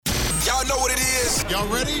Y'all know what it is. Y'all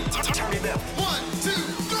ready? Turn it up. 1, 2,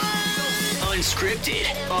 3. Unscripted,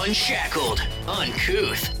 unshackled,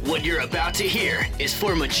 uncouth. What you're about to hear is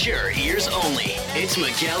for mature ears only. It's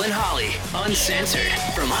Miguel and Holly, uncensored,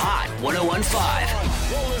 from Hot 101.5.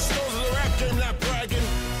 Rolling stones of the rap game, not bragging.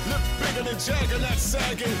 Lip bigger than Jagger, not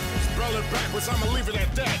sagging. Spell it backwards, I'ma leave it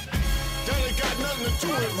at that. That ain't got nothing to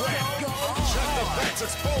do with rap. Check the facts,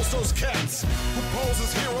 expose those cats who pose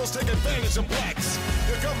as heroes, take advantage of blacks.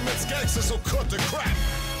 The government's gangsters, so cut the crap.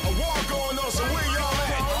 A war going on, so where y'all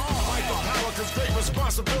at? Fight for power, cause great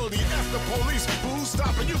responsibility. F the police, but who's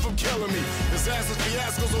stopping you from killing me? Disasters,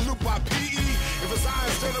 fiascos, or loop by PE. If it's I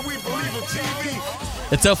instead of we believe in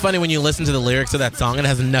TV. It's so funny when you listen to the lyrics of that song. It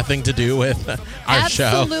has nothing to do with our show.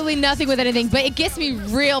 Absolutely nothing with anything, but it gets me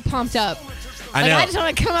real pumped up. I know. I just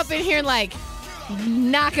want to come up in here and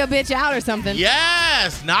knock a bitch out or something.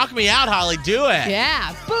 Yes! Knock me out, Holly. Do it.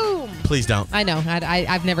 Yeah. Boom. Please don't. I know.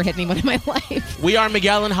 I've never hit anyone in my life. We are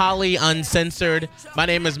Miguel and Holly, uncensored. My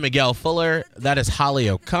name is Miguel Fuller. That is Holly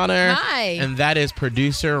O'Connor. Hi. And that is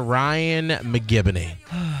producer Ryan McGibney.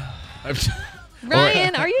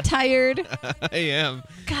 Ryan, are you tired? I am.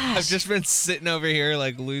 Gosh. I've just been sitting over here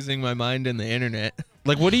losing my mind in the internet.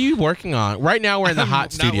 What are you working on? Right now we're in the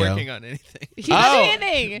hot studio. Not working on anything.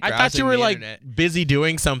 Anything. I thought you were internet. busy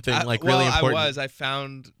doing something really important. I was. I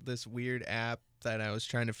found this weird app that I was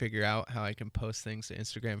trying to figure out how I can post things to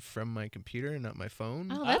Instagram from my computer and not my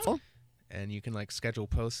phone. Oh, that's cool. And you can schedule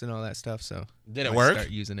posts and all that stuff. So did it work? Start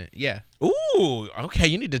using it. Yeah. Ooh, okay.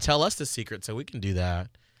 You need to tell us the secret so we can do that.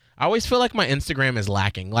 I always feel like my Instagram is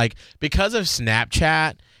lacking. Because of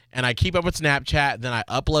Snapchat, and I keep up with Snapchat, then I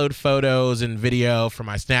upload photos and video from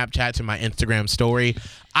my Snapchat to my Instagram story.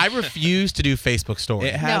 I refuse to do Facebook stories.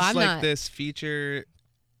 It has not. this feature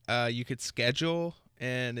you could schedule,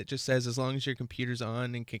 and it just says as long as your computer's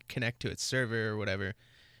on and can connect to its server or whatever,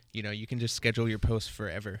 you can just schedule your posts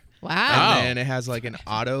forever. Wow. And then it has an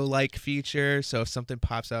auto-like feature, so if something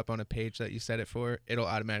pops up on a page that you set it for, it'll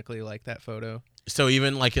automatically like that photo. So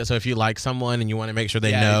even so if you like someone and you want to make sure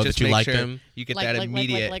they know that you like them, you get that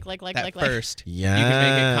immediate first. Yeah. You can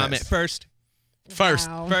make a comment first.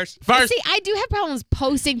 Wow. First. See, I do have problems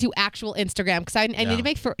posting to actual Instagram because I need to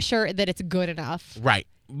make sure that it's good enough. Right.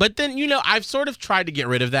 But then, I've sort of tried to get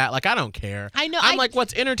rid of that. I don't care. I know. I'm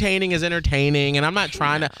what's entertaining is entertaining, and I'm not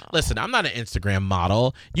trying to... Listen, I'm not an Instagram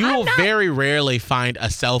model. You will very rarely find a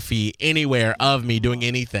selfie anywhere of me doing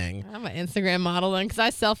anything. I'm an Instagram model then because I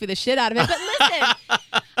selfie the shit out of it. But listen,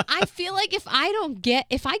 I feel like if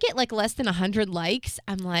I get less than 100 likes,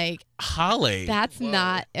 I'm like... Holly. That's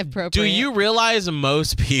not appropriate. Do you realize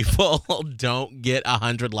most people don't get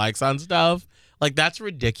 100 likes on stuff? That's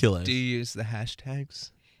ridiculous. Do you use the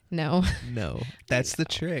hashtags? No. No. That's the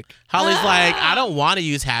trick. Holly's I don't want to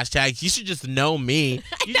use hashtags. You should just know me.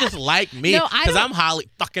 You just like me because I'm Holly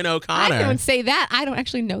fucking O'Connor. I don't say that. I don't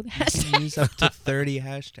actually know the hashtags. You use up to 30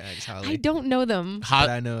 hashtags, Holly. I don't know them. But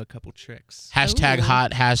I know a couple tricks. Hashtag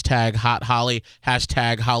hot, hashtag hot Holly,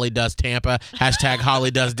 hashtag Holly does Tampa, hashtag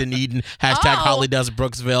Holly does Dunedin, hashtag Holly does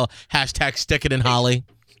Brooksville, hashtag stick it in Holly.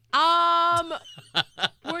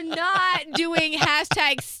 We're not doing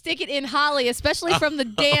hashtag stick it in Holly, especially from the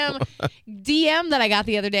damn DM that I got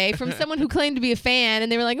the other day from someone who claimed to be a fan,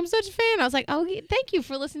 and they were like, I'm such a fan. I was like, oh, thank you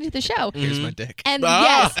for listening to the show. Here's my dick. And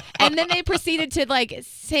yes, and then they proceeded to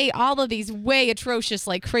say all of these way atrocious,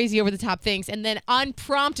 crazy over the top things, and then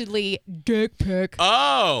unpromptedly dick pic.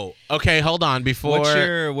 Oh, okay, hold on.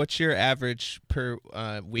 What's your average per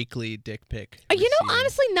weekly dick pic?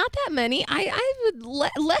 Honestly, not that many. I would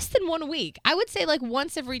less than one a week. I would say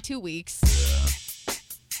once every 2 weeks.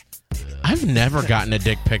 I've never gotten a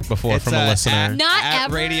dick pic before from a listener. Not at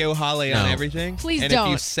ever. Radio Holly on everything. Please and don't.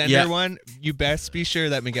 if you send her one, you best be sure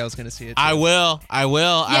that Miguel's going to see it. Too. I will. Yeah,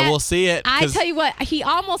 I will see it. I tell you what, he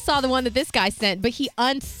almost saw the one that this guy sent, but he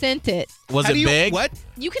unsent it. Was it big? What?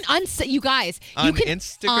 You can you guys. On you can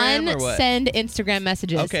Instagram or what? unsend Instagram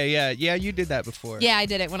messages. Okay, yeah, you did that before. Yeah, I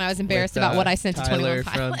did it when I was embarrassed about what I sent to 21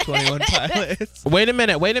 Pilots. From 21 Pilots. Wait a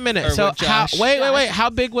minute. So wait.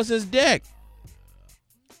 How big was his dick?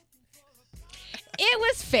 It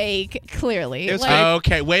was fake, clearly. It was fake.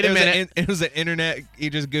 Okay, wait a minute. It was an internet.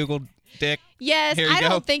 You just Googled dick. Yes, Here you I go.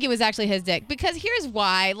 don't think it was actually his dick because here's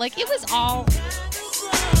why. It was all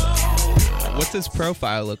What's his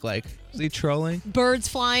profile look like? Is he trolling? birds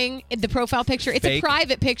flying. The profile picture. It's Fake. a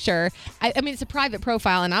private picture. I mean, it's a private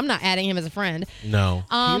profile, and I'm not adding him as a friend. No.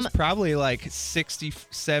 He was probably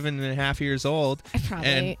 67 and a half years old. Probably.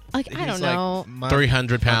 And I don't know.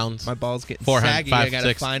 300 pounds. My balls get 400, saggy. 5, I gotta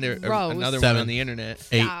 6, find Gross. another 7, one on the internet.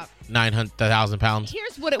 8, Stop. 900,000 pounds.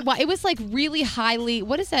 Here's what it was. It was really highly.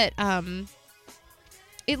 What is that?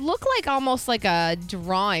 It looked like almost like a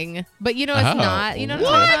drawing, but you know it's not. You know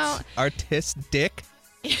what I'm talking about? Artist dick.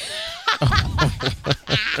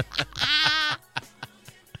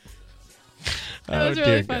 That was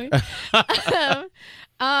really funny.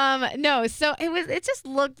 No, so it just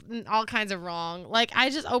looked all kinds of wrong. Like I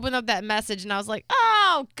just opened up that message and I was like,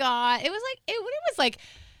 oh God. It was like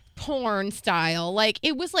porn style. Like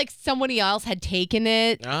it was like somebody else had taken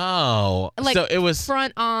it. Oh. Like so it was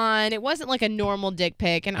front on. It wasn't like a normal dick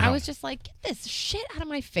pic. And I was just like, get this shit out of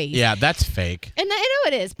my face. Yeah, that's fake. And I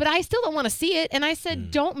know it is, but I still don't want to see it. And I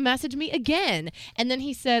said, don't message me again. And then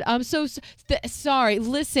he said, I'm so sorry.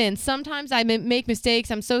 Listen, sometimes I make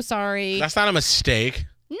mistakes. I'm so sorry. That's not a mistake.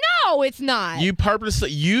 No, it's not. You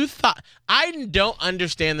thought. I don't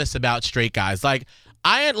understand this about straight guys. Like,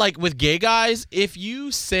 with gay guys, if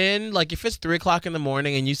you send, like, if it's 3 o'clock in the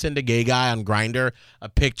morning and you send a gay guy on Grindr a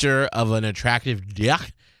picture of an attractive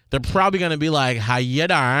dick, they're probably going to be like, how you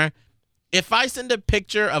doing? If I send a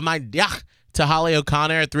picture of my dick to Holly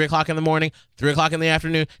O'Connor at 3 o'clock in the morning, 3 o'clock in the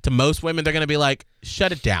afternoon, to most women, they're going to be like,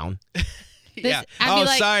 shut it down. Yeah. I'd be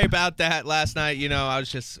like, sorry about that last night. You know, I was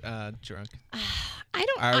just drunk.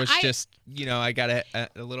 I got a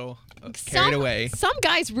little carried away. Some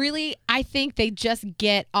guys really, I think they just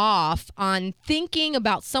get off on thinking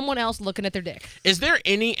about someone else looking at their dick. Is there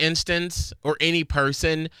any instance or any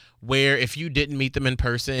person where if you didn't meet them in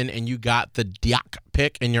person and you got the dick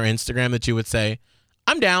pic in your Instagram that you would say,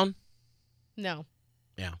 I'm down? No.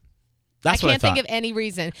 Yeah. That's what I can't thought. think of any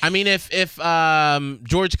reason. I mean, if George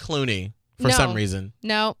Clooney, for some reason.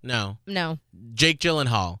 No. Jake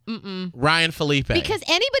Gyllenhaal. Ryan Felipe. Because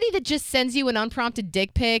anybody that just sends you an unprompted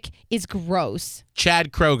dick pic is gross.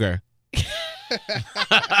 Chad Kroger.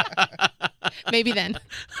 Maybe then.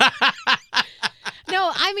 No,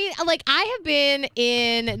 I mean, like I have been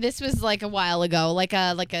in. This was like a while ago, like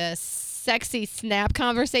a sexy snap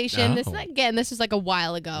conversation. Oh. This was like a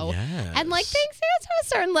while ago. Yes. And like things get to a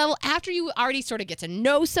certain level after you already sort of get to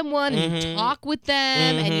know someone and you talk with them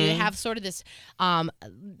and you have sort of this other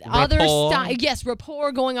style. Yes,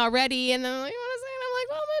 rapport going already. And then like, you know what I'm saying? I'm like,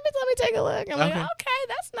 well, maybe let me take a look. I'm like, okay,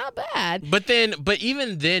 that's not bad. But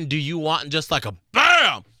even then, do you want just like a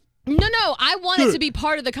BAM? No, I want it to be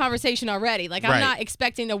part of the conversation already. Like, I'm Right. not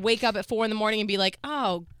expecting to wake up at 4 a.m. and be like,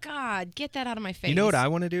 oh, God, get that out of my face. You know what I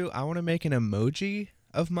want to do? I want to make an emoji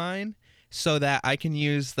of mine so that I can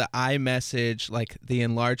use the iMessage, like the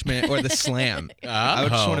enlargement or the slam. I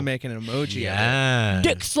would just want to make an emoji of Yeah.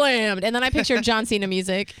 Dick slammed. And then I picture John Cena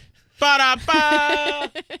music.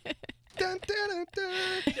 Ba-da-ba. it. Dun, dun, dun, dun.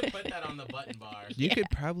 You need to put that on the button bar. You could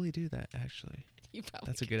probably do that, actually. You probably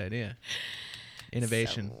That's a good idea.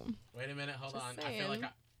 Innovation. So, Wait a minute, hold on. I feel like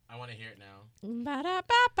I want to hear it now.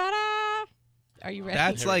 ba-da-ba-ba-da. Are you ready?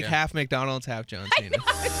 That's Here we like go. half McDonald's, half John Cena.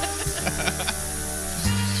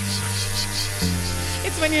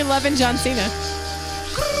 It's when you're loving John Cena.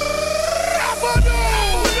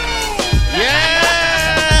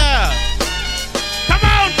 Yeah! Come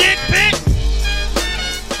on, dick pic!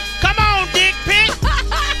 Come on, dick pic!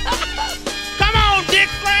 Come on, dick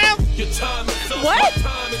slam! What?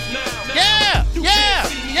 Yeah! Yeah!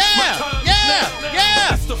 Yeah!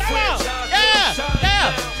 Yeah! Come on!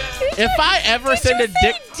 Yeah! If I ever send a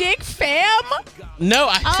dick... Dick fam? No,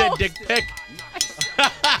 I Oh. said dick pic.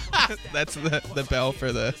 That's the bell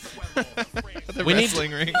for the, the We need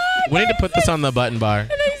wrestling ring. We need to put this on the button bar.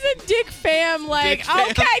 And he said dick fam, like, Dick fam.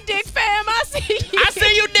 okay, dick fam, I see you. I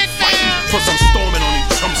see you, dick fam! Cause I'm storming on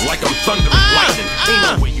these chumps like I'm thunder and lightning. Ain't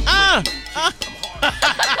no way you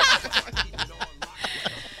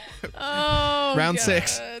Oh, Round God.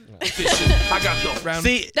 6. fishing. I got the Round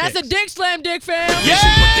See, That's a dick slam, dick fam. Yeah!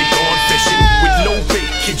 but they gone fishing with no bait.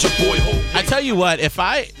 Kid your boy home. I tell you what, if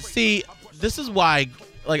I see, this is why,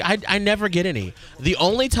 like, I never get any. The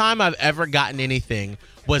only time I've ever gotten anything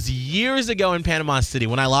was years ago in Panama City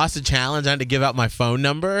when I lost a challenge. I had to give out my phone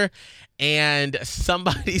number, and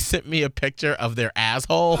somebody sent me a picture of their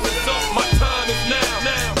asshole. My time is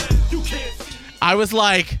now. You can't see. I was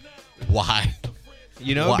like, why?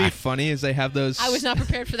 You know what would Why? be funny is they have those. I was not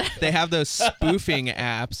prepared for that. They have those spoofing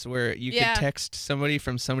apps where you Yeah. could text somebody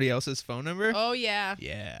from somebody else's phone number. Oh, yeah.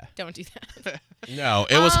 Yeah. Don't do that. No,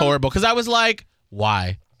 it was horrible because I was like,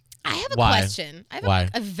 why? I have a Why? question. I have Why?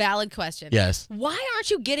 a valid question. Yes. Why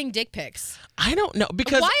aren't you getting dick pics? I don't know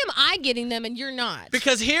because Why am I getting them and you're not?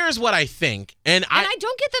 because here's what I think, and I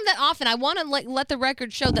don't get them that often. I want to let the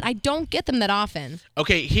record show that I don't get them that often.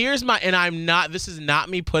 Okay, here's my, and I'm not, this is not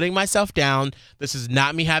me putting myself down. This is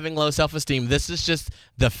not me having low self-esteem. This is just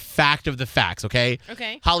the fact of the facts, okay?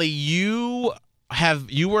 Okay. Holly, you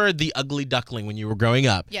were the ugly duckling when you were growing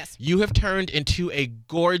up. Yes. You have turned into a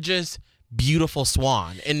gorgeous, beautiful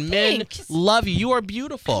swan. And men Thanks. love you. You are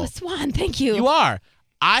beautiful. Oh, Swan, thank you. You are.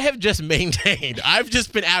 I have just maintained. I've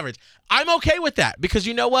just been average. I'm okay with that because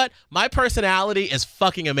you know what? My personality is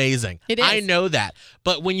fucking amazing. It is. I know that.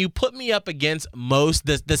 But when you put me up against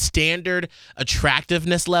the standard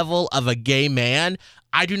attractiveness level of a gay man,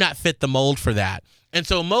 I do not fit the mold for that. And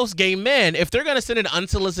so most gay men, if they're going to send an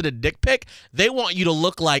unsolicited dick pic, they want you to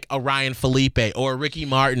look like a Ryan Felipe or a Ricky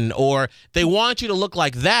Martin, or they want you to look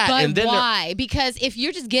like that. But and then why? Because if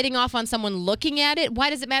you're just getting off on someone looking at it, why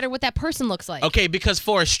does it matter what that person looks like? Okay, because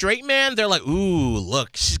for a straight man, they're like, ooh,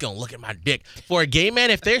 look, she's going to look at my dick. For a gay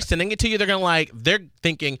man, if they're sending it to you, they're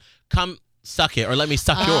thinking, come suck it or let me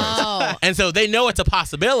suck yours. And so they know it's a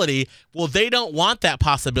possibility. Well, they don't want that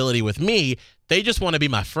possibility with me. They just want to be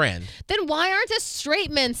my friend. Then why aren't the straight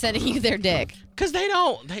men sending you their dick? Because they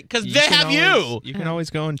don't. Because they can have always, you. You can always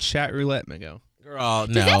go and chat roulette, Miguel. Girl, Is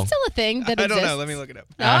no. that still a thing that I exists? don't know. Let me look it up.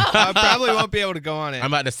 Oh. I probably won't be able to go on it. I'm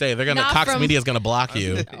about to say, they're going to, Not Cox from- Media is going to block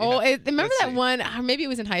you. Oh, remember Let's that see. one? Or maybe it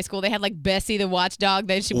was in high school. They had like Bessie the watchdog.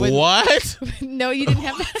 That she would. What? No, you didn't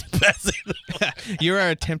have that. You are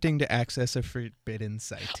attempting to access a forbidden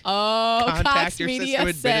site. Oh, Contact Cox your Media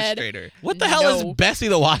system said. administrator. What the hell is No. Bessie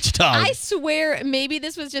the Watchdog? I swear, maybe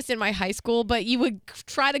this was just in my high school, but you would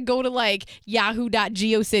try to go to like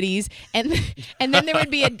Yahoo.geocities, and then there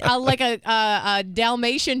would be a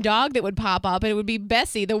Dalmatian dog that would pop up, and it would be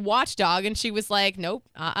Bessie, the watchdog, and she was like, "Nope,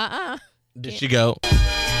 Did she go?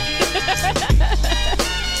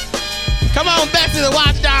 Come on, Bessie the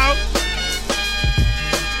Watchdog.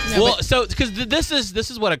 No, Well, but- so because this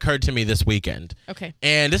is what occurred to me this weekend, okay.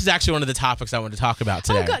 and this is actually one of the topics I wanted to talk about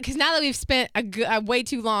today. Oh, good, because now that we've spent way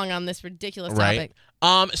too long on this ridiculous Right.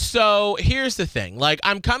 topic. So here's the thing. Like,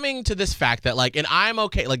 I'm coming to this fact that, like, and I'm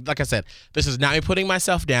okay. Like I said, this is not me putting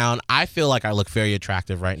myself down. I feel like I look very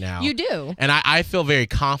attractive right now. You do. And I feel very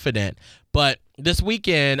confident. But this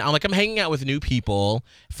weekend, I'm hanging out with new people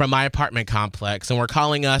from my apartment complex, and we're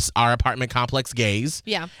calling us our apartment complex gays.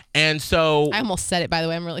 Yeah. And so I almost said it, by the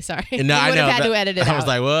way. I'm really sorry. no, we I would know. have had that- to edit it I out. was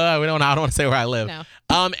like, well, I don't want to say where I live. No.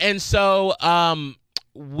 And so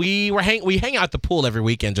we hang out at the pool every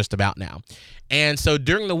weekend just about now. And so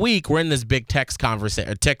during the week, we're in this big text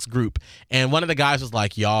group, and one of the guys was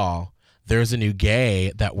like, y'all, there's a new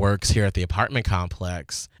gay that works here at the apartment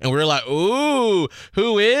complex. And we were like, ooh,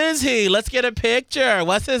 who is he? Let's get a picture.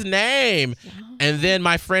 What's his name? Yeah. And then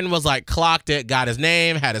my friend was like, clocked it, got his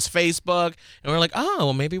name, had his Facebook. And we're like, oh,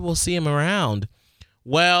 well, maybe we'll see him around.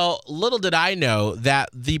 Well, little did I know that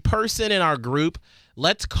the person in our group,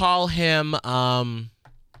 let's call him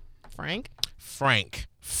Frank? Frank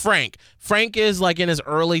is like in his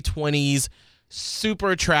early 20s,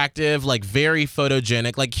 super attractive, like very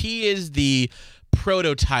photogenic. Like he is the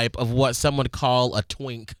prototype of what some would call a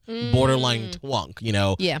twink, borderline twunk, you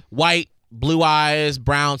know? Yeah. White, blue eyes,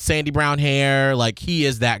 brown, sandy brown hair. Like he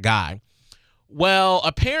is that guy. Well,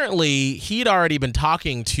 apparently he'd already been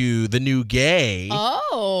talking to the new gay.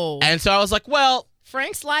 Oh. And so I was like, well,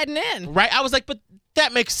 Frank sliding in. right. I was like, but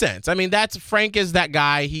that makes sense. I mean, Frank is that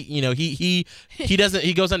guy. He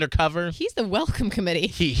goes undercover. He's the welcome committee.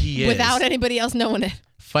 He is. Without anybody else knowing it.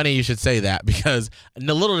 Funny you should say that, because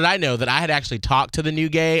little did I know that I had actually talked to the new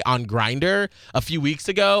gay on Grindr a few weeks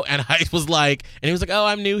ago, and I was like, and he was like, oh,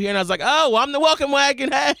 I'm new here, and I was like, oh, well, I'm the welcome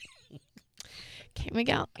wagon, hey. Okay,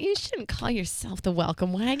 Miguel, you shouldn't call yourself the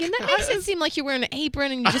welcome wagon. That makes it seem like you're wearing an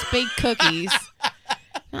apron and you just bake cookies.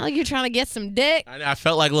 Not like you're trying to get some dick. I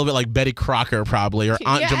felt like a little bit like Betty Crocker probably, or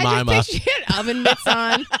Aunt Jemima. I just picture you had oven mitts on.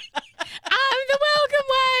 I'm the welcome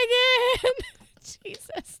wagon.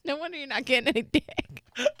 Jesus, no wonder you're not getting any dick.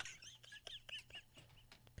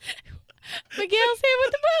 Miguel's here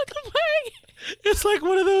with the welcome wagon. It's like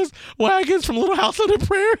one of those wagons from Little House on the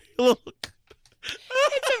Prairie.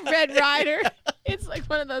 It's a Red Rider. It's like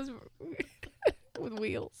one of those with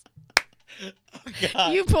wheels.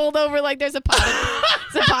 God. You pulled over like there's a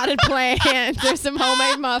potted plant. There's some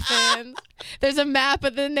homemade muffins. There's a map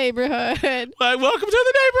of the neighborhood. Like, welcome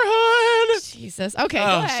to the neighborhood. Jesus. Okay, go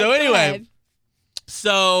Oh, ahead. so go anyway, ahead.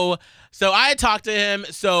 So I had talked to him.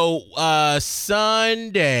 So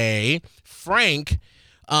Sunday, Frank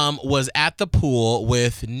was at the pool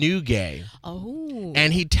with new gay. Oh.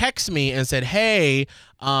 And he texted me and said, hey,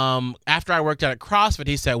 after I worked out at CrossFit,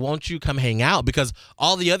 he said, won't you come hang out? Because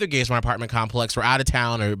all the other gays from my apartment complex were out of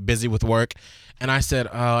town or busy with work. And I said,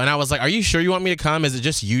 oh, and I was like, are you sure you want me to come? Is it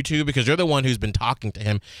just you two? Because you're the one who's been talking to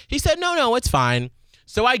him. He said, no, it's fine.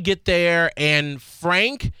 So I get there, and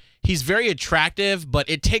Frank, he's very attractive, but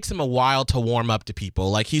it takes him a while to warm up to people.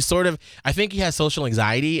 Like he's sort of, I think he has social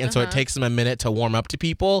anxiety, and so it takes him a minute to warm up to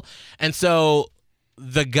people. And so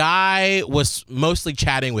the guy was mostly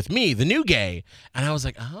chatting with me, the new gay, and I was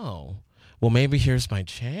like, oh, well, maybe here's my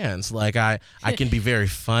chance. Like, I can be very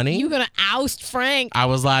funny. You're going to oust Frank. I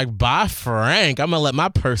was like, bye, Frank. I'm going to let my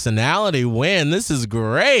personality win. This is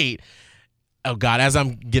great. Oh, God, as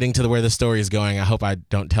I'm getting to where the story is going, I hope I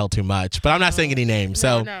don't tell too much. But I'm not saying any names.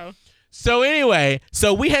 No. So anyway,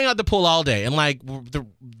 so we hang out at the pool all day. And, like,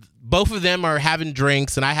 both of them are having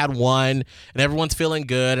drinks, and I had one, and everyone's feeling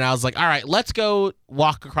good. And I was like, all right, let's go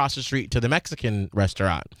walk across the street to the Mexican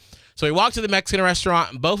restaurant. So we walked to the Mexican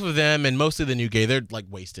restaurant, and both of them, and mostly the new gay, they're like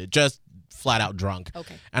wasted, just flat out drunk.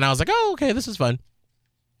 Okay. And I was like, oh, okay, this is fun.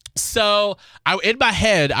 So in my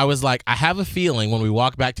head, I was like, I have a feeling when we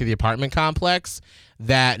walk back to the apartment complex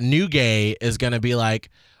that new gay is going to be like,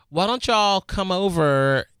 why don't y'all come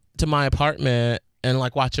over to my apartment and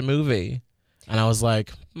like watch a movie? And I was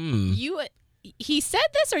like, He said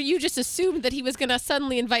this, or you just assumed that he was going to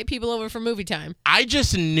suddenly invite people over for movie time? I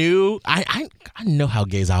just knew. I know how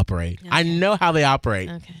gays operate. Okay. I know how they operate.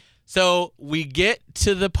 Okay. So we get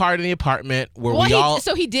to the part in the apartment where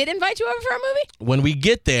So he did invite you over for a movie? When we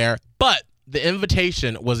get there, but the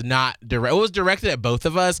invitation was not direct. It was directed at both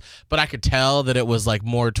of us, but I could tell that it was like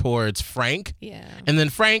more towards Frank. Yeah. And then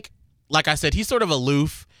Frank, like I said, he's sort of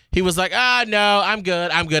aloof. He was like, no, I'm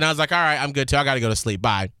good. And I was like, all right, I'm good too. I got to go to sleep.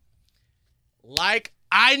 Bye. Like,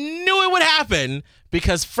 I knew it would happen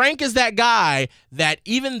because Frank is that guy that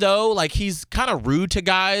even though, like, he's kind of rude to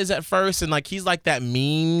guys at first and, like, he's, like, that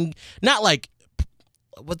mean, not, like,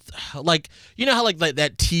 you know how, like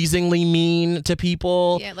that teasingly mean to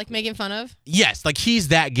people? Yeah, like making fun of? Yes, like, he's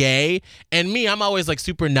that gay. And me, I'm always, like,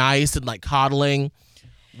 super nice and, like, coddling.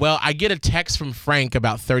 Well, I get a text from Frank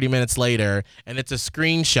about 30 minutes later, and it's a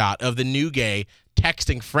screenshot of the new gay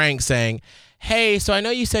texting Frank saying, hey, so I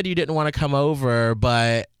know you said you didn't want to come over,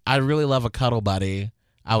 but I'd really love a cuddle buddy.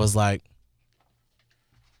 I was like,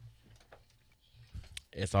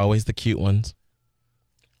 it's always the cute ones.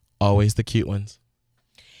 Always the cute ones.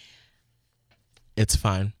 It's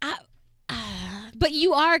fine. But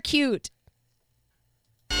you are cute.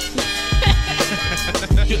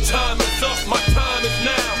 Your time is up, my time is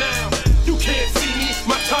now. You can't see me,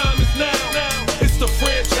 my time is now. It's the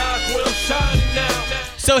franchise where I'm shining now.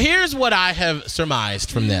 So here's what I have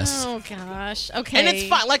surmised from this. Oh, gosh. Okay. And it's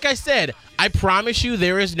fine. Like I said, I promise you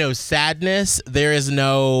there is no sadness. There is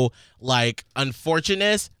no, like,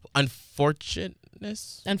 unfortunateness.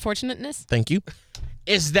 Thank you.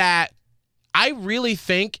 Is that I really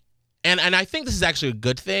think, and I think this is actually a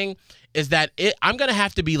good thing, is that I'm going to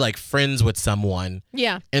have to be, like, friends with someone.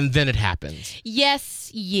 Yeah. And then it happens.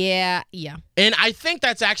 Yes. Yeah. And I think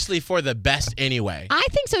that's actually for the best anyway. I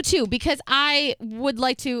think so, too, because I would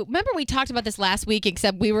like to... Remember we talked about this last week,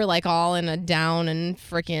 except we were, like, all in a down and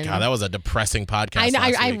freaking... God, that was a depressing podcast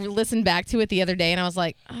I listened back to it the other day, and I was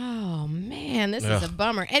like, oh, man, this is a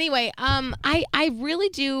bummer. Anyway, I really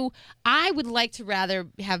do... I would like to rather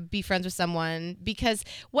be friends with someone, because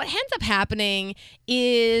what ends up happening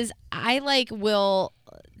is I, like, will...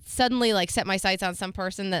 suddenly like set my sights on some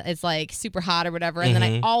person that is like super hot or whatever, and then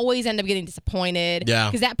I always end up getting disappointed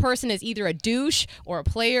because that person is either a douche or a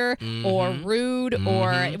player or rude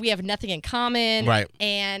or we have nothing in common, right?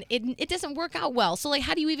 And it doesn't work out well. So like,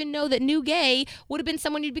 how do you even know that new gay would have been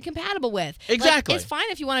someone you'd be compatible with? Exactly. Like, it's fine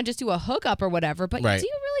if you want to just do a hookup or whatever, but do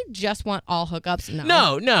you really just want all hookups?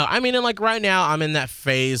 No. I mean, and like right now I'm in that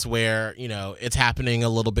phase where, you know, it's happening a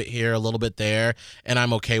little bit here, a little bit there, and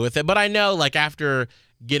I'm okay with it. But I know, like, after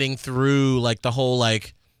getting through like the whole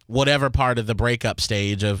like whatever part of the breakup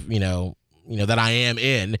stage of you know that I am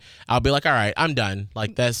in, I'll be like, all right, I'm done.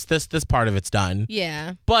 Like this part of it's done.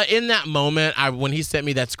 Yeah. But in that moment, when he sent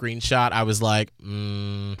me that screenshot, I was like,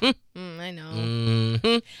 I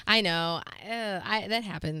know. I know. That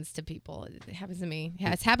happens to people. It happens to me.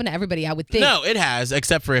 It's happened to everybody, I would think. No, it has,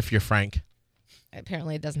 except for if you're Frank.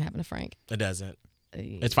 Apparently, it doesn't happen to Frank. It doesn't.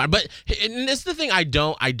 It's fine. But and this is the thing I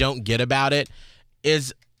don't get about it.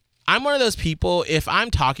 Is I'm one of those people, if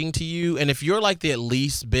I'm talking to you and if you're like the at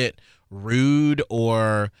least bit rude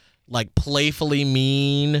or like playfully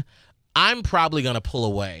mean, I'm probably going to pull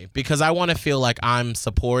away because I want to feel like I'm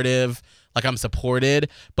supportive, like I'm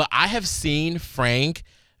supported. But I have seen Frank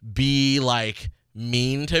be like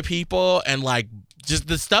mean to people and like just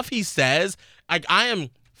the stuff he says, like I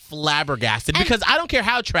am flabbergasted because I don't care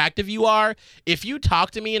how attractive you are. If you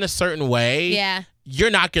talk to me in a certain way,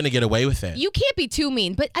 you're not going to get away with it. You can't be too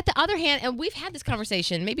mean. But at the other hand, and we've had this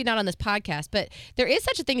conversation, maybe not on this podcast, but there is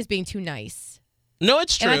such a thing as being too nice. No,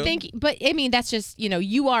 it's true. And I think, but I mean, that's just,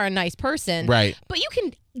 you are a nice person. Right. But you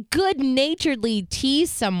can good-naturedly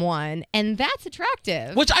tease someone, and that's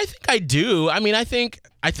attractive. Which I think I do. I mean, I think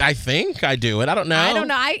I think I do it. I don't know. I don't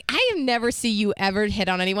know. I have never see you ever hit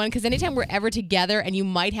on anyone because anytime we're ever together and you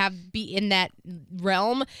might be in that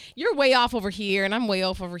realm, you're way off over here and I'm way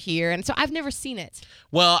off over here. And so I've never seen it.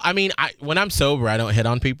 Well, I mean, when I'm sober, I don't hit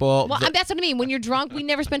on people. Well, that's what I mean. When you're drunk, we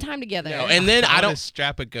never spend time together. No, and then I don't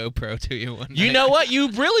strap a GoPro to you one night. You know what? You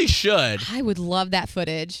really should. I would love that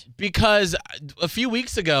footage. Because a few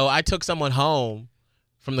weeks ago, I took someone home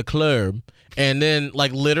from the club, and then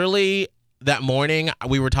like literally that morning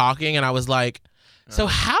we were talking, and I was like, so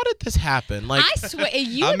how did this happen? Like, I swear,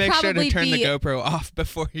 you I'll would make probably sure to turn be, the GoPro off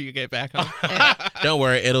before you get back home. don't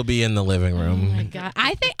worry, it'll be in the living room. Oh my God.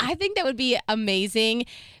 I think that would be amazing,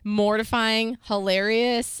 mortifying,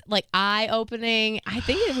 hilarious, like eye-opening. I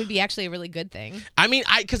think it would be actually a really good thing. I mean,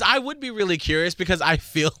 because I would be really curious because I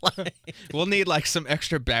feel like We'll need like some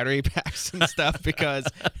extra battery packs and stuff because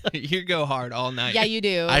you go hard all night. Yeah, you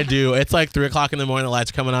do. I do. It's like 3:00 in the morning, the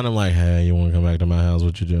lights coming on. I'm like, hey, you want to come back to my house?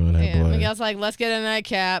 What you doing? Hey, Yeah, boy. Miguel's like, let's get a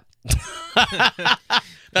nightcap.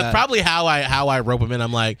 That's probably how I rope him in.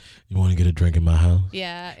 I'm like, you want to get a drink in my house?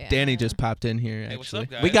 Yeah. Danny just popped in here, Hey, what's actually. up,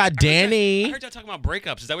 guys? We got Danny. I heard y'all talking about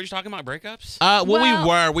breakups. Is that what you're talking about, breakups?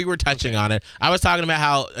 Well, we were touching on it. I was talking about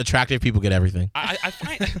how attractive people get everything.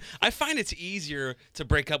 I find it's easier to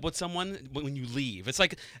break up with someone when you leave. It's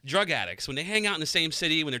like drug addicts when they hang out in the same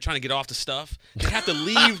city when they're trying to get off the stuff. They have to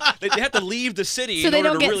leave. They have to leave the city So in they order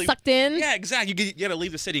don't to get really, sucked in? Yeah, exactly. You got to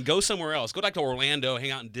leave the city, go somewhere else. Go back to Orlando,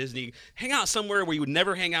 hang out in Disney, hang out somewhere where you would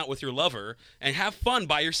never hang out with your lover, and have fun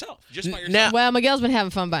by yourself, just by yourself. Now- Well, Miguel's been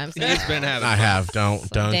having fun by himself. He's been having I have. Don't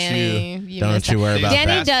Danny, you you don't missed you out. worry about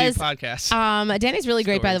Danny that. does. Podcasts. Danny's really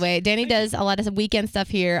great, by the Stories. way. Danny does a lot of weekend stuff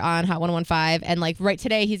here on Hot 101.5, and like right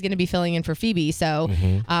today, he's going to be filling in for Phoebe. So,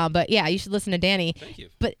 but yeah, you should listen to Danny. Thank you.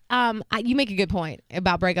 But you make a good point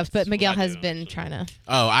about breakups. But Miguel has been trying to.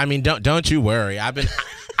 Oh, I mean, don't you worry. I've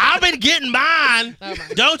been getting mine. Oh my.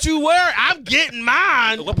 Don't you worry. I'm getting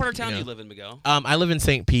mine. What part of town do you live in, Miguel? I live in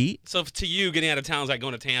St. Pete. So to you, getting out of town is like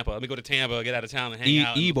going to Tampa. Let me go to Tampa, get out of town, and hang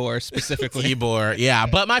out. Ybor specifically. Ybor, yeah.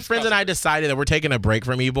 But my friends and I decided that we're taking a break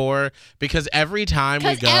from Ybor because every time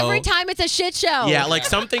we Because go, every time it's a shit show. yeah, like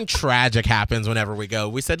something tragic happens whenever we go.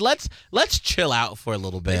 We said let's chill out for a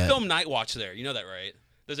little They bit. film Night Watch there. You know that, right?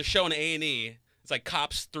 There's a show on A&E. It's like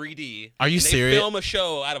Cops 3D. Are you and serious? They film a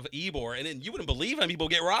show out of Ybor, and then you wouldn't believe how many people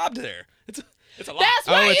get robbed there. It's a lot. That's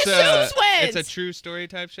why his shoes went. It's a true story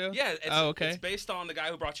type show? Yeah. It's based on the guy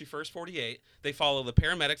who brought you First 48. They follow the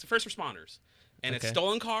paramedics, the first responders. And it's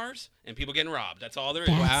stolen cars and people getting robbed. That's all there is.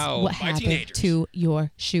 That's Wow. what By happened teenagers. to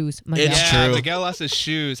your shoes, Miguel. It's Yeah, true. Miguel lost his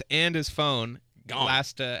shoes and his phone. Gone.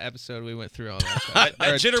 Last episode, we went through all that stuff. That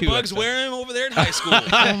Or two jitterbug's episodes. wearing him over there in high school.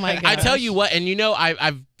 Oh my god. I tell you what, and you know,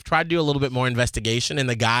 I've tried to do a little bit more investigation, and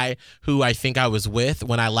the guy who I think I was with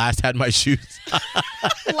when I last had my shoes.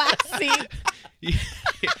 Last scene.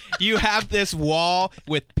 You have this wall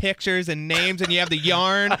with pictures and names, and you have the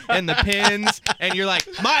yarn and the pins, and you're like,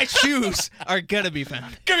 my shoes are gonna be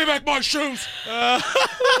found. Give me back my shoes. Oh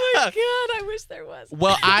my god, I wish there was.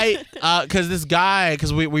 Well,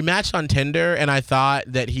 because we matched on Tinder, and I thought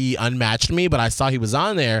that he unmatched me, but I saw he was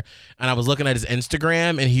on there, and I was looking at his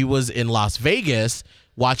Instagram, and he was in Las Vegas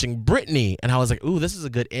watching Britney, and I was like, ooh, this is a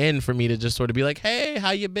good end for me to just sort of be like, hey,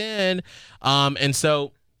 how you been? And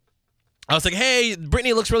so I was like, hey,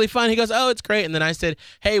 Britney looks really fun. He goes, oh, it's great. And then I said,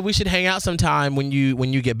 hey, we should hang out sometime when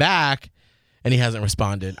you get back. And he hasn't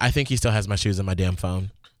responded. I think he still has my shoes in my damn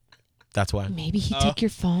phone. That's why. Maybe he took your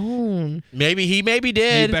phone. Maybe he You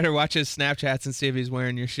did. better watch his Snapchats and see if he's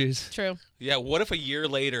wearing your shoes. True. Yeah, what if a year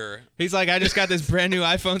later... He's like, I just got this brand new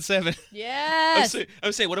iPhone 7. Yes.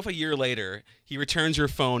 I'm saying, what if a year later he returns your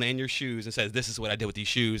phone and your shoes and says, "This is what I did with these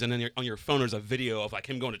shoes," and then on your phone there's a video of like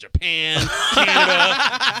him going to Japan,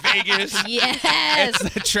 Canada, Vegas. Yes.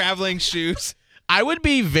 It's the traveling shoes. I would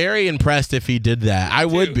be very impressed if he did that. I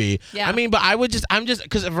would be. Yeah. I mean, but I'm just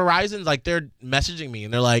because Verizon's like, they're messaging me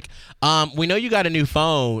and they're like, we know you got a new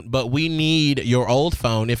phone, but we need your old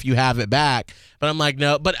phone if you have it back. But I'm like,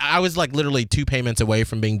 no. But I was like literally 2 payments away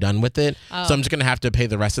from being done with it, so I'm just gonna have to pay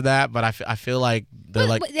the rest of that. But I feel like they're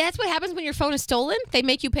like, But that's what happens when your phone is stolen. They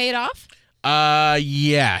make you pay it off.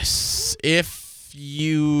 yes, if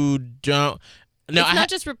you don't. No, It's not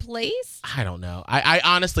just replace. I don't know. I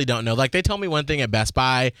honestly don't know. Like, they tell me one thing at Best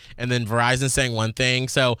Buy, and then Verizon's saying one thing.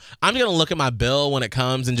 So I'm going to look at my bill when it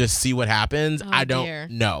comes and just see what happens. Oh, I don't dear.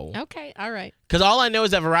 know. Okay. All right. Because all I know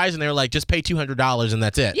is that Verizon, they were like, just pay $200 and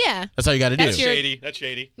that's it. Yeah. That's all you got to do. That's your- That's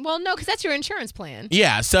shady. Well, no, because that's your insurance plan.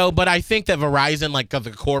 Yeah, so, but I think that Verizon, like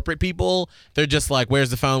the corporate people, they're just like, where's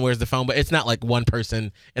the phone? Where's the phone? But it's not like one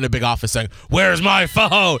person in a big office saying, where's my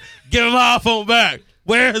phone? Give my phone back.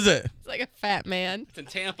 Where is it? like a fat man. It's in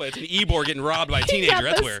Tampa. It's an Ebor getting robbed by a He teenager. got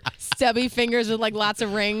That's those where. stubby fingers with like lots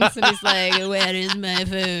of rings, and he's like, "Where is my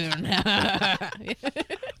phone?"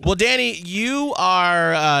 Well, Danny, you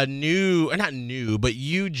are not new, but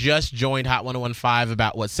you just joined Hot 101.5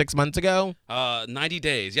 about, what, 6 months ago? 90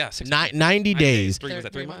 days. Yeah. 90 days. Was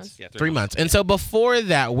that 3 3 months? Yeah, 3 months. And so before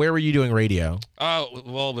that, where were you doing radio?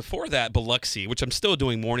 Well, before that, Biloxi, which I'm still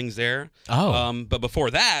doing mornings there. Oh. But before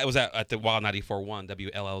that, it was at the Wild 94.1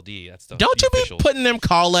 WLLD. That's the Don't you official. be putting them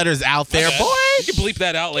call letters out there, Okay. boy. You can bleep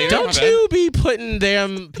that out later. Don't My bad. you be putting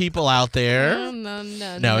them people out there.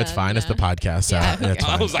 No, It's fine. It's the podcast. So Yeah. it's I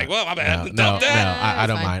fine. was like, well, my bad. No, Dump that. I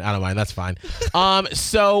don't That's mind. I don't mind. That's fine.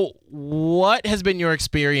 So what has been your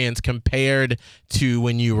experience compared to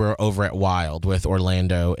when you were over at Wild with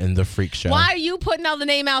Orlando and the Freak Show? Why are you putting all the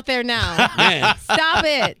name out there now? Man. Stop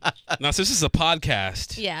it. Now, so this is a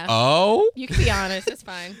podcast. Yeah. Oh, You can be honest. It's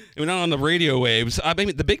fine. We're not on the radio waves. I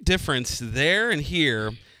mean, the big difference there and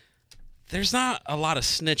here, there's not a lot of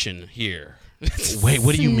snitching here. wait.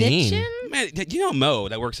 What do you mean? Snitching? Man, you know Mo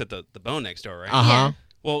that works at the Bone next door, right? Uh huh. Yeah.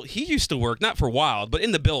 Well, he used to work, not for Wild, but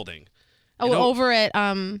in the building. Oh, You know- over at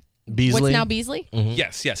Beasley. what's now Beasley?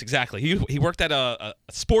 Yes, exactly. He worked at a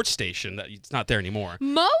sports station that it's not there anymore.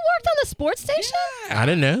 Mo worked on the sports station? I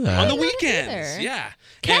didn't know that. On the know that weekends, either. yeah.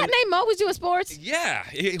 Cat And- named Mo was doing sports? Yeah,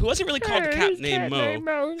 he wasn't really called a cat named Mo.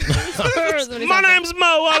 My name's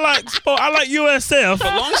Mo. I like sport. I like USF.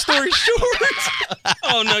 But long story short,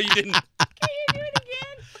 oh no, you didn't.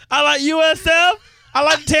 I like USF. I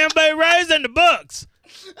like the Tampa Bay Rays and the Bucks.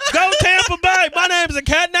 Go Tampa Bay. My name's a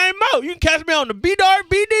cat named Mo. You can catch me on the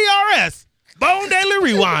BDRS. Bone Daily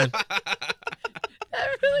Rewind. That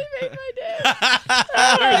really made my day.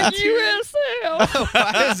 I like USL.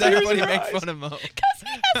 Why does everybody make fun of Mo? Because he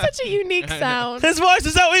has such a unique sound. His voice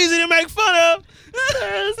is so easy to make fun of.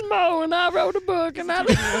 There's Mo, and I wrote a book, and I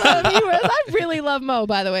love US. I really love Mo,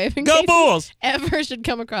 by the way. If in Go case you Bulls. ever should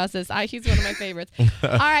come across this, he's one of my favorites. All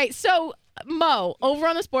right, so Mo, over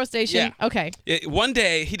on the sports station. Yeah. Okay. One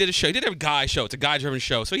day he did a show. He did a guy show. It's a guy-driven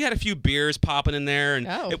show. So he had a few beers popping in there, and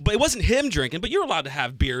Oh. but it wasn't him drinking. But you're allowed to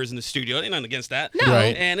have beers in the studio. Ain't nothing against that. No.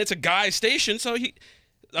 Right. And it's a guy station, so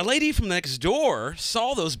a lady from next door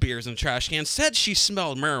saw those beers in the trash can, said she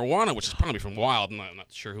smelled marijuana, which is probably from Wild. I'm not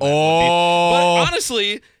sure who that would be. But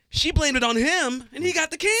honestly, she blamed it on him, and he got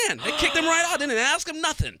the can. They kicked him right out. Didn't ask him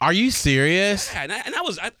nothing. Are you serious? Yeah, and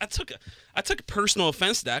I took personal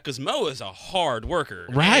offense to that because Mo is a hard worker.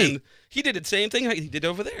 Right. And he did the same thing he did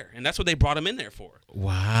over there, and that's what they brought him in there for.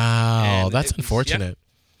 Wow, And that's it was- unfortunate.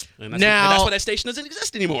 And that's, Now- and that's why that station doesn't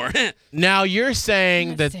exist anymore. Now you're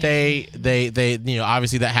saying that they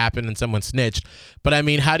obviously that happened and someone snitched, but I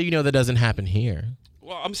mean, how do you know that doesn't happen here?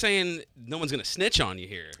 Well, I'm saying no one's gonna snitch on you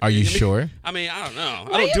here. Are you know what I mean? sure? I mean, I don't know.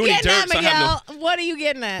 What I are don't you do any getting dirt, at, so I have Miguel? What are you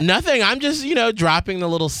getting at? Nothing. I'm just dropping the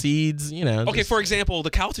little seeds. no. Okay, just- for example, the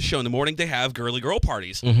Calta show in the morning, they have girly girl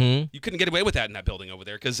parties. Mhm. You couldn't get away with that in that building over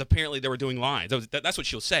there because apparently they were doing lines. That's what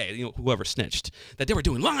she'll say. You know, whoever snitched, that they were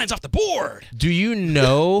doing lines off the board. Do you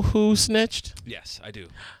know who snitched? Yes, I do.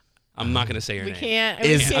 I'm not gonna say her We name. can't.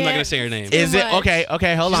 Is- we I'm not can't. gonna say her name. Too Is it much. okay?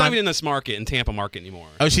 Okay, hold She's not on. even in this market, in Tampa market anymore.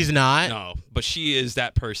 Oh, she's not. No, but she is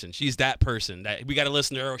that person. She's that person that we got to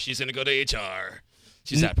listen to her. Or she's gonna go to HR.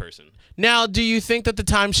 She's that person. Now, do you think that the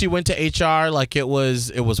time she went to HR, like it was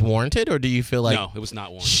warranted, or do you feel like No, it was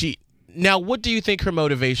not one. she? Now, what do you think her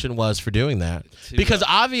motivation was for doing that? Because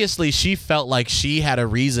obviously she felt like she had a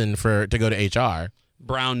reason to go to HR.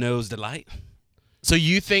 Brown nose delight. So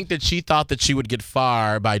you think that she thought that she would get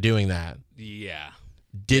far by doing that? Yeah.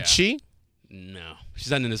 Did Yeah. she? No,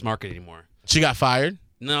 she's not in this market anymore. She got fired?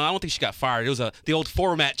 No, I don't think she got fired. It was the old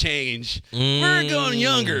format change. We're going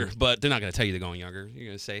younger, but they're not going to tell you they're going younger. You're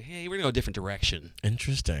going to say, hey, we're going to go a different direction.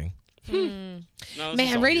 Interesting. No, this is all Man,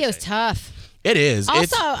 you're radio's saying. tough. It is.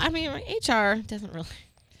 Also, I mean, HR doesn't really.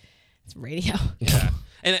 It's radio. Yeah.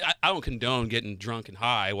 And I don't condone getting drunk and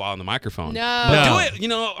high while on the microphone. No. But No. do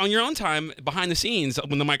it, on your own time, behind the scenes,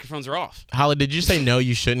 when the microphones are off. Holly, did you say no,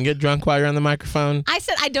 you shouldn't get drunk while you're on the microphone? I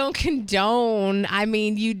said I don't condone. I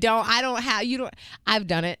mean, you don't. I don't have. You don't. I've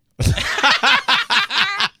done it.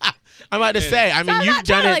 I'm about to say, I mean, I'm you've not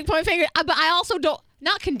done trying it. to like point fingers, but I also don't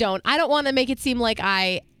not condone. I don't want to make it seem like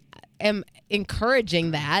I am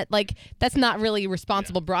encouraging that. Like that's not really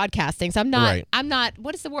responsible broadcasting. So I'm not. Right. I'm not.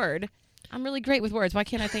 What is the word? I'm really great with words. Why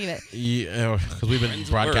can't I think of it? Because we've been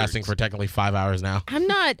broadcasting words. for technically 5 hours now. I'm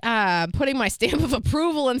not putting my stamp of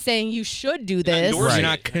approval and saying you should do this. endorsing You're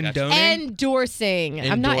not it. I gotcha. condoning. Endorsing.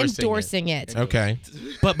 I'm not Endorsing endorsing it. Okay.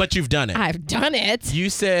 But you've done it. I've done it. You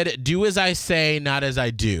said, do as I say, not as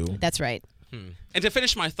I do. That's right. And to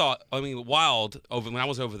finish my thought, I mean, Wild, when I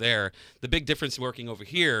was over there, the big difference working over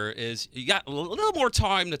here is you got a little more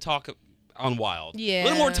time to talk on Wild. Yeah. A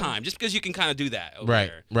little more time, just because you can kind of do that over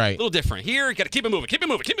there. Right. A little different. Here, you got to keep it moving.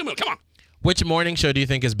 Come on. Which morning show do you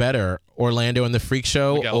think is better, Orlando and the Freak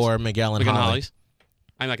Show or Miguel and Holly? Holly's.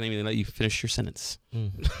 I'm not going to even let you finish your sentence.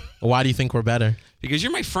 Why do you think we're better? Because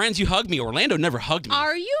you're my friends. You hug me. Orlando never hugged me.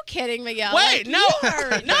 Are you kidding, Miguel? Wait, no.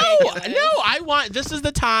 I want. This is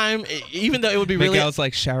the time. Even though it would be really. Miguel's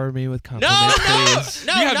like, shower me with compliments, please.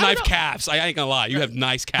 You have nice calves. I ain't gonna lie. You have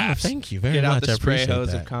nice Oh, calves. thank you very Get much. out the I spray appreciate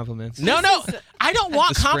hose that. of compliments. No, I don't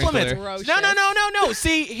want The compliments. sprinkler. No.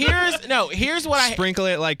 See, here's what I. Sprinkle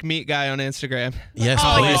it like Meat Guy on Instagram. Yes,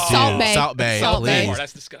 Oh, please do. Salt Bae. Salt Bae, Salt Bae. please.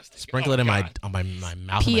 That's disgusting. Sprinkle Oh, it in God. on my mouth and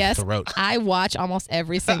my P.S. throat. I watch almost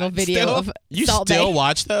every single video Still? of You Salt still Bae.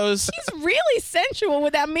 watch those? He's really sensual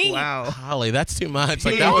with that meat. Wow. Holly, that's too much.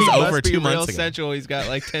 Like He that was must over be 2 real months ago. sensual. He's got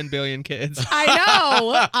like 10 billion kids.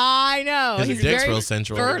 I know. His He's dick's very real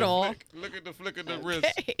sensual. fertile. Look at the flick of the wrist.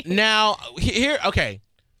 Now, here, okay.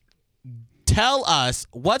 Tell us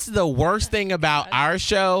what's the worst thing about our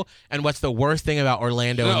show and what's the worst thing about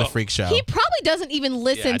Orlando and the Freak Show. He probably doesn't even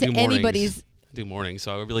listen I to do mornings. anybody's. I do mornings,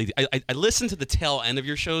 so I listen to the tail end of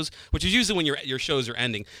your shows, which is usually when your shows are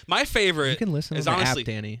ending. My favorite You can listen is on the honestly app,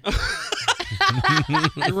 Danny.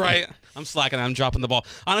 right. I'm slacking. I'm dropping the ball.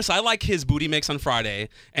 Honestly, I like his booty mix on Friday,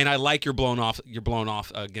 and I like your blown off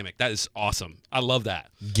gimmick. That is awesome. I love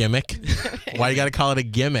that. Gimmick? Why you gotta call it a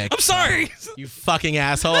gimmick? I'm sorry. You fucking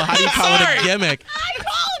asshole. How do you call it a gimmick? I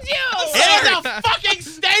called you. It is a fucking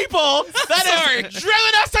staple that has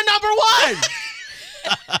driven us to number 1.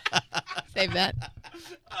 Save that.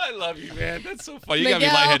 I love you, man. That's so funny. You got me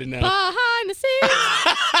Miguel, lightheaded now. behind the scenes.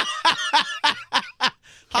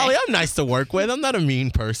 Holly, I'm nice to work with. I'm not a mean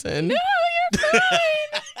person. No, you're fine.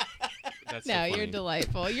 That's so No, funny. you're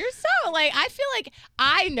delightful. You're so I feel like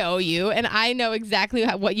I know you and I know exactly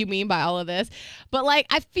what you mean by all of this. But like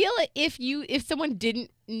I feel like if someone didn't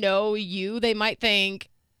know you, they might think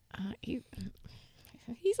he's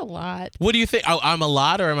a lot. What do you think? Oh, I'm a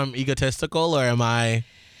lot, or am I egotistical, or am I?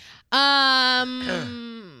 I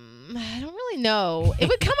don't really know. It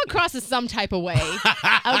would come across as some type of way.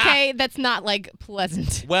 Okay, that's not like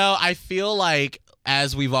pleasant. Well, I feel like,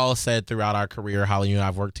 as we've all said throughout our career, Holly, you and I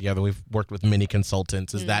have worked together. We've worked with many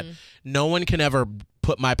consultants. Is that no one can ever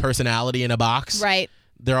put my personality in a box. Right.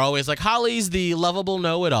 They're always like, Holly's the lovable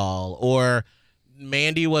know-it-all, or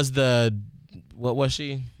Mandy was what was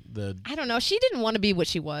she? I don't know. She didn't want to be what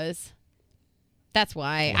she was. That's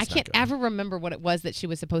why. Let's I can't not go. ever remember what it was that she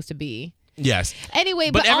was supposed to be. Yes.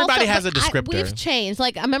 Anyway, But everybody also, has a descriptor. We've changed.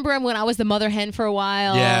 Like, I remember when I was the mother hen for a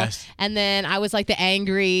while. Yes. And then I was like the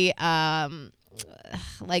angry,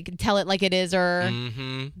 like tell it like it is,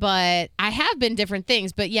 But I have been different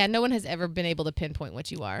things. But yeah, no one has ever been able to pinpoint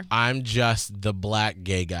what you are. I'm just the black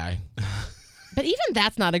gay guy. But even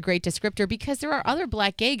that's not a great descriptor because there are other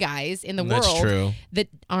black gay guys in the That's world true. that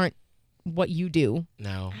aren't what you do.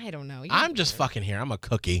 No. I don't know. I'm just fucking here. I'm a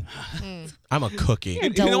cookie. I'm a cookie. You're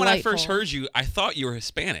You know, when I first delightful. heard you, I thought you were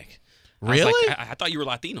Hispanic. Really? I thought you were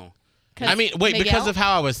Latino. I mean, wait, Miguel? because of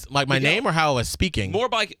how I was, like my Miguel. name or how I was speaking? More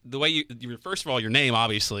by the way you first of all, your name,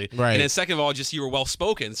 obviously. Right. And then second of all, just you were well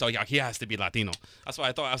spoken. So yeah, he has to be Latino. That's why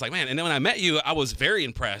I thought. I was like, man. And then when I met you, I was very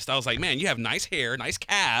impressed. I was like, man, you have nice hair, nice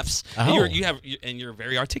calves. Oh. And you're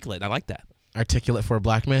very articulate. I like that. Articulate for a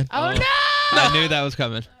black man? Oh, no! I knew that was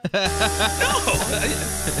coming.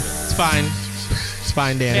 It's fine. It's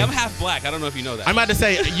fine, Danny. Hey, I'm half black. I don't know if you know that. I'm about to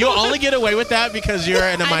say, you'll only get away with that because you're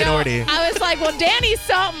in a I know. minority. I was like, well, Danny's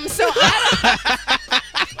something, so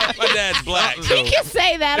My dad's black. So. he can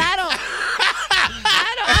say that.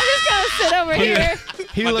 I'm just going to sit over here.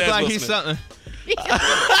 He My looked dad's like Will he's Smith. something.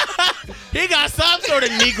 He got some sort of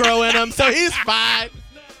Negro in him, so he's fine.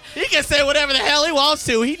 He can say whatever the hell he wants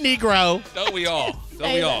to. He Negro. Don't we all?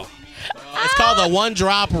 Don't we all? It's called the one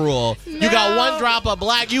drop rule. You got No. one drop of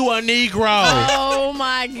black, you a Negro. Oh,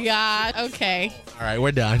 my God. Okay. All right,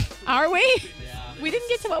 we're done. Are we? We didn't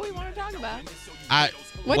get to what we want to talk about.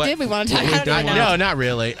 What did we want to talk about? I don't know. No, not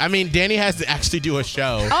really. I mean, Danny has to actually do a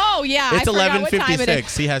show. Oh, yeah. It's I forgot what time it 11:56.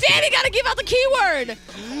 is. He has to- Danny got to give out the keyword.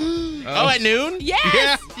 Oh, at noon? Yes.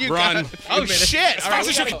 Yeah, you Run. got Oh, shit. All right,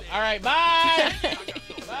 we Sponsorship. gotta- all right, bye.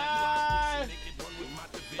 Bye.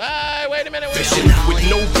 Bye. Wait a minute. Fishing with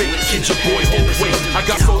no bait, get your boy home weight. I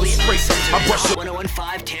got full space, I brush your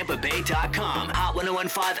 1015TampaBay.com, Hot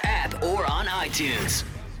 1015 app, or on iTunes.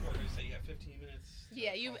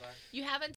 Yeah, you haven't